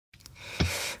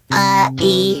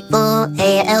愛を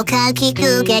絵を描き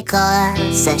くけこ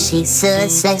さしす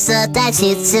せそた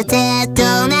しつて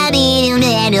隣に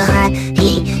寝るは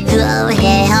ひくお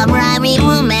へはむらみ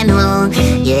むめぬ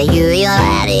ゆゆよ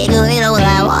ありぐいろ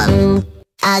らわん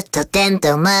あとてん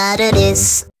とまるで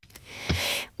す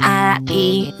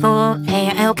愛を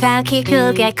絵を描き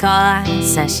くけこ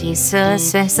さしす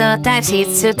せそたし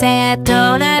つて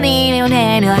隣に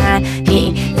寝るは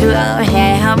ひくお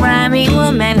へはむらみ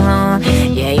むめぬ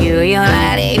ゆゆよ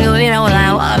ありぐいろ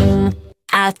らわん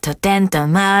あとてんと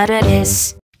まるで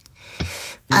す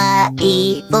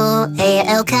愛を絵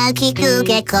を描きく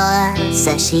けこ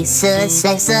さしす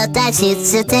せそたし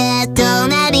つて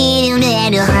隣に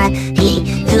寝るはひ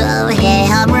くおへ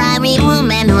はむらみむ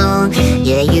めぬ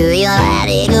ゆゆよあ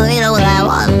りぐいろら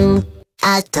わん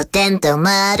あとてんと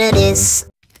まるで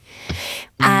す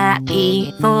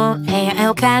愛を絵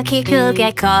を描きく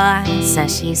けこさ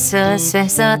しすせ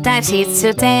そたし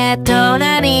つて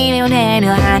隣に寝る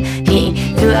はひ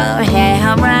くおへ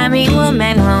はむらみむ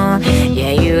めぬ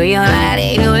ゆゆよあ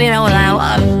りぐいろら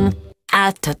わん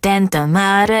あとてんと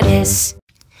まるです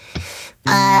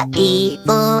愛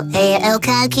を絵を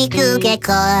描きくけ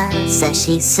こさ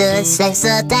しすせそ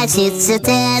たしつ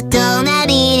て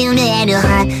隣に寝る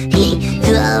はひ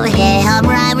くおへは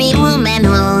むらみむめ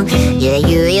ぬゆ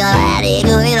ゆよあり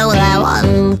ぐいろらわ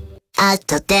んあ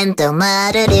とてんと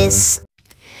まるです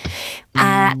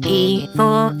愛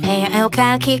を絵を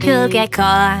描きくけこ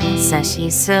さし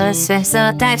すせ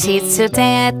そたしつ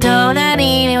て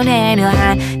隣に寝る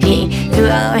はひくお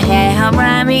へはむ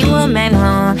らみむめ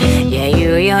ぬ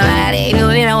ゆゆよあり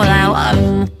ぐいろらわ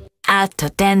んあと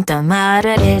てんとま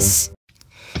るです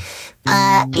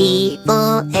愛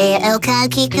を絵を描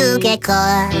きくけこ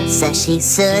さし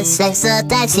すせそ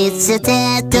たしつ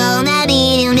て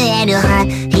隣に寝るは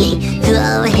ひく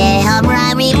おへはむ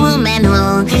らみむめ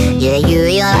ぬゆ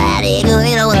ゆよありぐ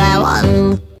いろらわ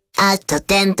んあと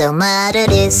てんとまる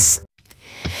です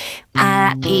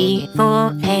愛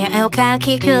を絵を描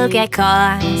きくけこ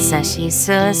さし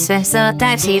すせそ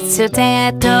たしつ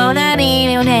て隣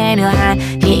に寝るは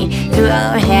ひく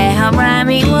おへはむら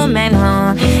みむめ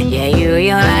ぬゆゆ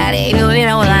よありぐい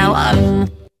ろらわ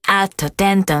んあと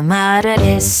てんとまる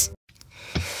です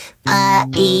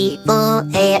愛を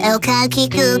絵を描き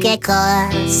くけこ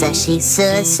さし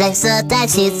すせそた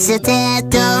しつて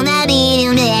隣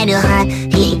に寝るは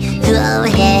ひくお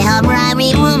へはむら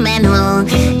みむめぬ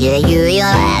ゆゆよ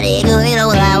ありぐい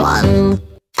ろらわん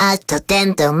あとて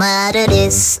んとまるで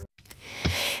す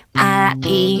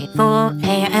愛を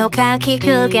絵を描き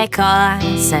くけこ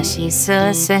さし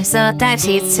すせそた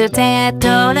しつて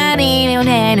隣に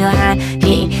寝るは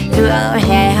ひくお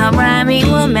へはむらみ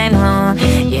むめぬ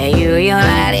ゆゆよ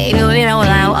ありぐいろ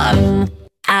らわん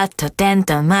あとてん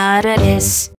とまるで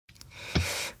す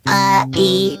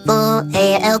愛を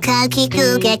絵を描き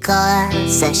くけこ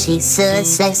さしす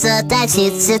せそた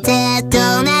しつて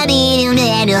隣に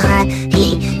寝るは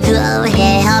ひくお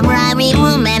へはむらみ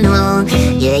むめぬ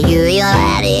ゆゆよ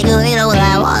ありぐいろ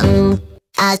らわん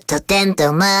あとてん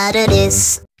とまるで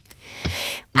す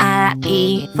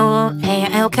愛を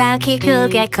絵を描きく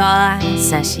けこ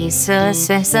さしす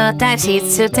せそたし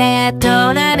つて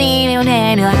隣に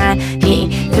寝るは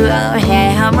ひくお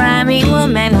へはむらみむ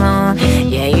めぬ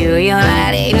ゆゆよ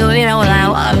ありぐいろら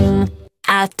わん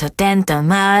あとてんと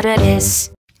まるで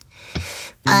す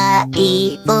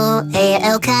愛を絵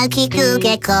を描きく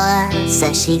けこ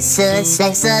さしす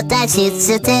せそたし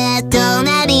つて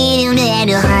隣に寝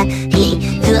るは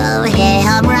ひくおへ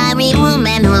はむらみむ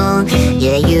めぬ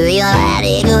ゆゆよあ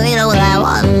りぐいろら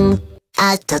わん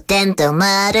あとてんと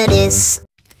まるです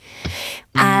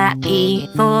愛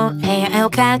を絵を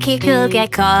描きくけ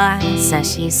こさ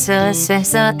しすせ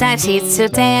そたしつ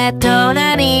て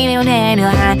隣に寝る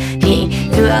はひ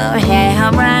くおへ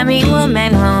はむらみむめ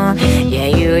ぬ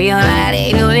ゆゆよあ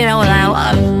りぐいろら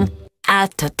わんあ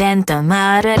とてんと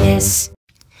まるです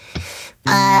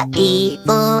愛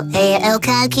を絵を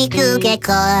描きくけ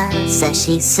こさ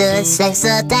しすせそ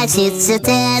たしつ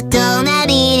て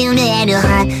隣に寝る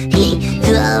はひ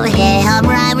くおへは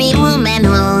むらみむめ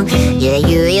ぬゆ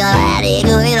ゆよあり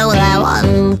ぐいろらわ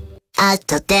んあ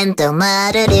とてんと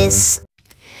まるです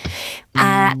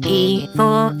愛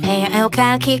を絵を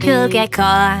描きくけこ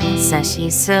さし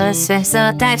すせ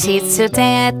そたしつ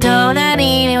て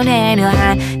隣に寝る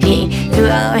はひくお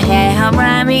へはむ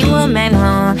らみむめ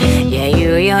ぬ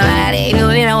ゆゆよあり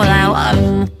ぐいろらわ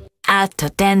んあと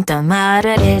てんとま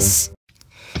るです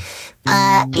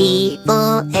愛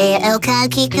を絵を描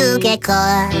きくけこ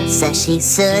さし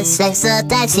すせそ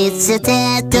たしつ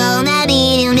て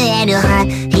隣に寝るは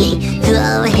ひく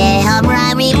おへはむ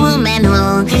らみむめぬ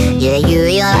ゆ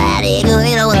ゆよありぐ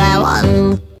いろらワ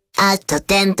ンあと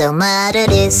てんとまる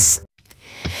です。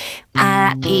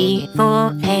愛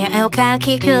を部屋をか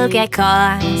きくけこ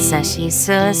さし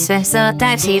すせそ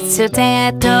たちつ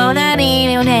て隣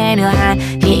にねるは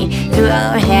ひくお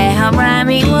へはま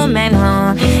みうめ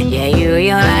のやゆ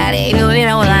よらりるい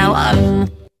ろらわ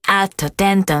あと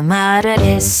てんとまる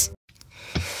です。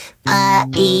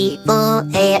愛を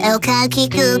部屋をかき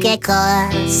くけこ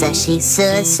さし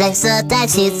すせそた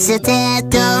ちつて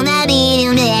隣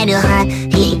にねるは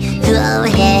ひくお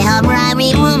へはま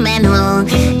みうめの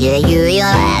やゆよ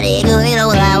らりるい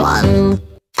ろらわ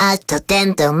あとて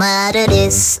んとまるで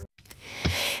す。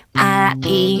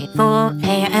愛を部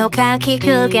屋をかき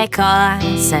くけこ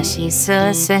さし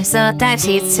すせそた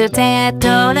ちつて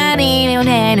隣に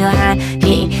ねるは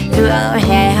ひくお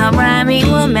へはまみ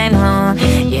うめの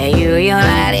やゆよ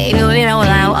らりるいろ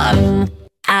らわ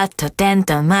あとてん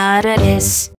とまるで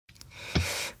す。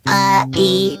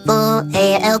愛を部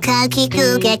屋をかき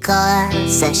くけこ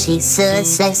さしす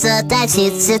せそた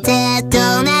ちつて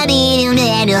隣に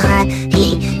ねるは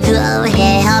ひくお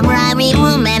へはまみ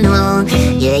うめの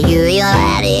やゆよ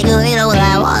らりるいろ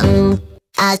らわ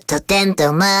あとてん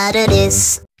とまるで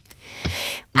す。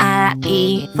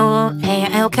愛を部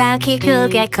屋をかきく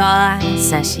けこ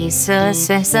さしす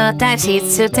せそたち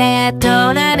つて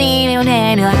隣に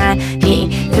ねるはひ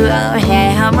くお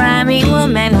へはまみう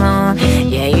めの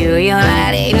やゆよ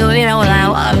らりるいろら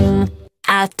わ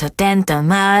あとてんと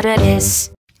まるで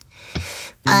す。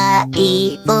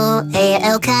愛を部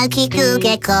屋をかきく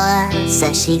けこ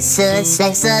さしす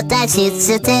せそたち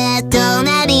つて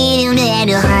隣にね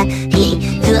るはひ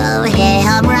くおへ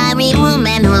はまみう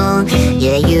めの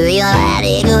やゆよら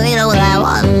りるいろら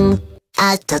わ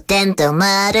あとてんと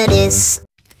まるです。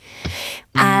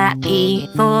愛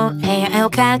を部屋を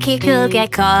かきくけ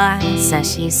こさ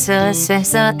しすせ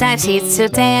そたちつ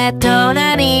て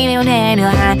隣にねる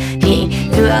はひ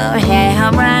くおへ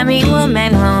はまみうめ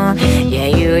のや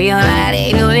ゆよら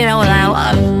りるいろら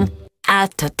わあ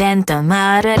とてんと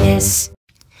まるです。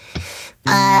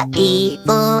愛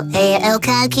を部屋を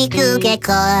かきくけ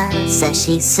こさ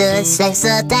しすせそ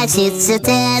たちつ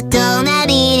て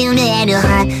隣にねる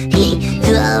はひ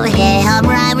くおへは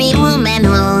まみうめ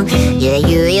のや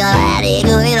ゆよらり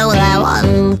るいろらわ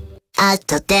あ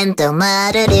とてんと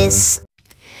まるです。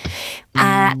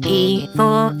愛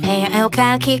を部屋を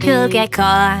かきくけこ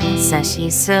さし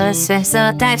すせ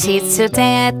そたちつ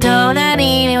て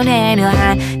隣にねる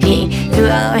はひく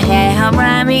おへは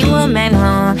まみうめ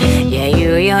のや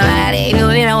ゆよらり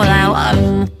るいろらわ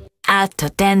あと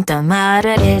てんとま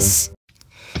るです。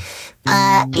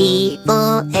愛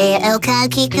を部屋をか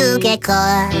きくけこ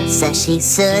さし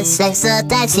すせそ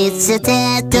たちつ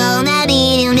て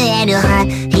隣にねるは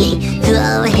ひく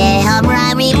おへは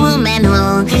まみうめ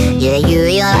のや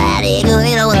ゆよらりる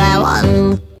いろらわ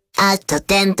あと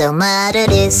てんとまる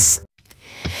です。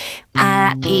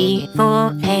愛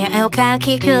を部屋をか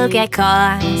きくけこ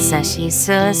さし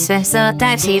すせそ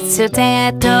たちつ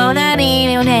て隣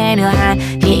にねるは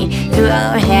ひく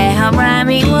おへはま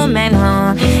みうめの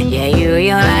やゆ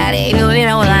よらりるい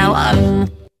ろらわ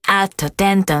あと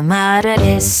てんとまる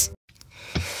です。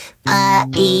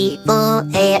愛を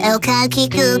部屋をかき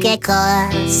くけこ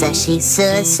さし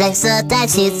すせそた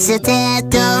ちつて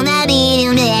隣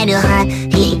にねるは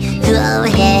ひくお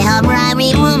へはま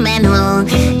みうめの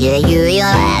やゆよ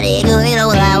らりるい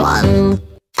ろらわ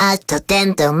あとて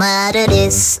んとまるで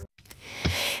す。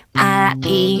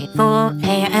愛を部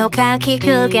屋をかき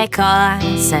くけこ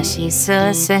さし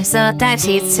すせそた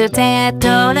ちつて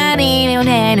隣に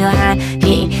ねるは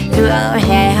ひくお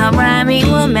へはまみ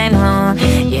うめの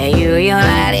やゆよ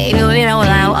らりるいろ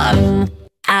らわ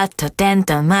あとてん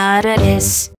とまるで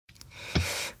す。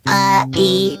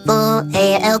愛を部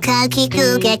屋をかき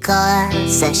くけこ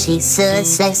さしす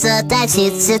せそた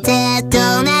ちつて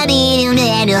隣に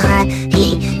ねるは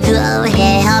ひくお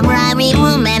へはまみ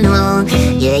うめの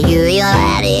やゆよ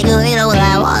らりるいろ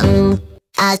らわ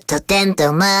あとてん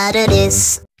とまるで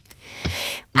す。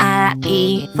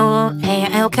愛を部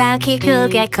屋をかきく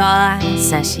けこ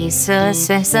さしす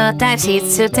せそたち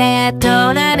つて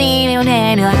隣に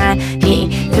ねるはひ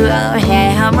くお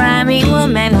へはまみう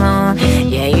めの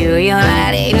やゆよ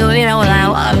らりるいろら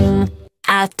わ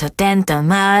あとてんと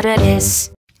まるで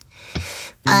す。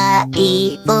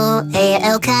愛を部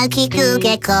屋をかきく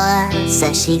けこ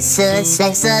さしす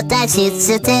せそたち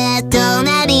つて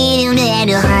隣にね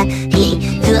るはひ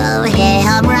くおへ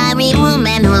はまみう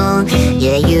めの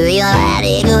やゆよら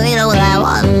りるいろら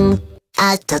わ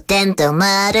あとてんと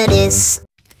まるです。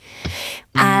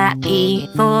愛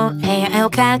を部屋を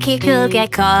かきくけ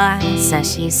こさ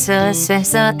しすせ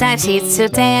そたちつ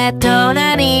て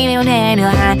隣にねる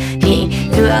はひ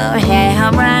く黒い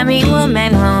ハマミ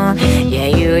woman who Yeah,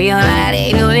 you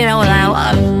already know it all I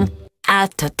want あ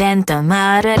と点と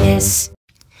丸です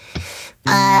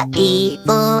愛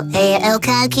を絵を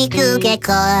描きくけ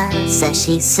こさ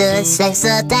しすせそ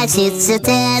立ちつ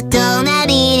て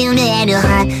隣に寝る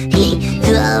はひ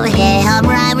黒いハ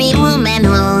マミwoman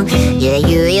who Yeah,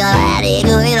 you already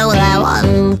know it all I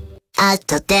want あ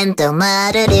と点と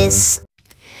丸です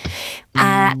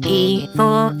愛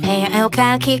を絵を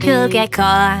描きくけこ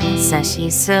さし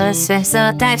すせ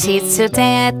そ立ちつ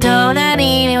て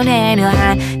隣に寝る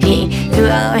はひ黒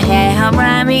いハ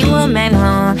マミwoman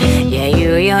who Yeah,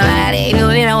 you already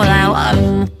know it all I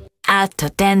want あと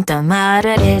点と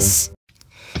丸です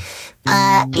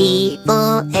愛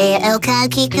を絵を描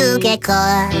きくけこ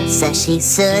さし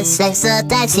すせそ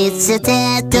立ちつ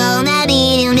て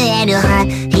隣に寝るは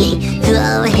ひ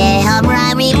黒いハ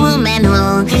マミwoman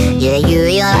who Yeah,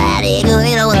 you already know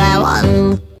it all I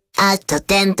want あと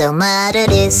点と丸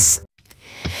です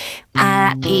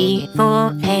愛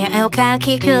を絵を描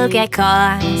きくけこ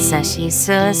さし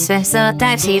すせそ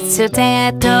立ちつ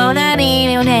て隣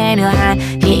に寝るは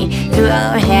ひ黒い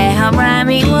ハマ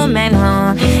ミwoman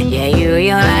who Yeah,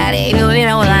 you already know it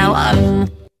all I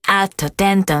want あと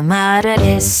点と丸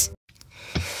です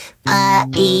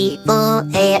愛を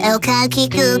絵を描き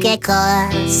くけこ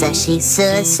さし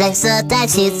すせそ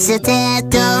立ちつて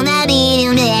隣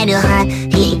に寝るは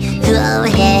ひ黒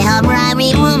いハマ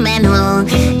ミwoman who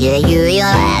Yeah, you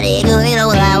already know it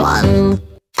all I want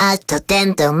あと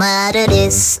点と丸で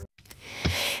す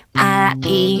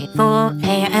愛を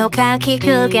絵を描き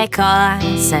くけこ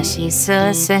さし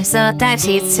すせそ立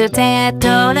ちつて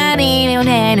隣に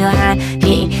寝るは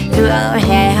ひ黒い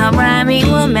ハマミ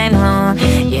woman who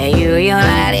Yeah, you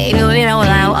already know it all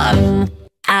I want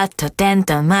あと点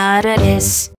と丸で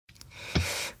す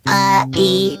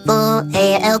愛を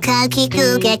絵を描き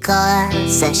くけこ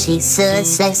さしす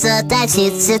せそ立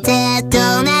ちつて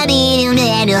隣に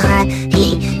寝るは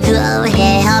ひ黒い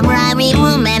ハマミ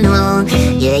woman who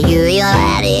Yeah, you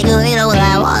already know it all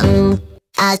I want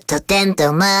あと点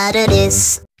と丸で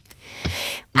す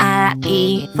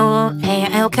愛を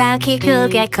絵を描きく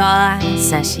けこ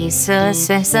さしす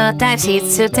せそ立ち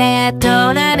つて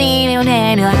隣に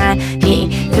寝るはひ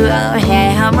黒い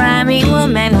ハマミ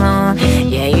woman who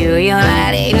Yeah, you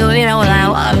already know it all I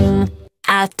want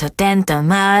あと点と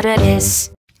丸で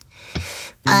す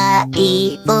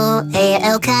愛を絵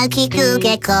を描きく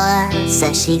けこ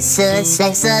さしす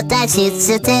せそ立ち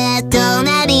つて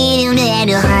隣に寝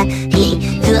るは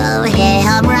ひ黒い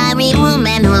ハマミ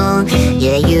woman who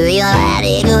Yeah, you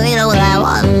already know it all I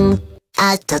want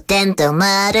あと点と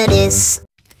丸です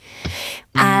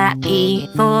愛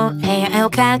を絵を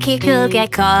描きくけ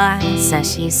こさ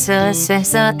しすせ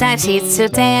そ立ちつ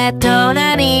て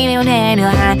隣に寝る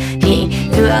はひ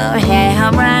黒い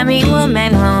ハマミ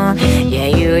woman who Yeah,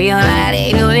 you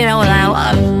already know it all I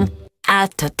want あ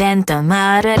と点と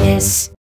丸です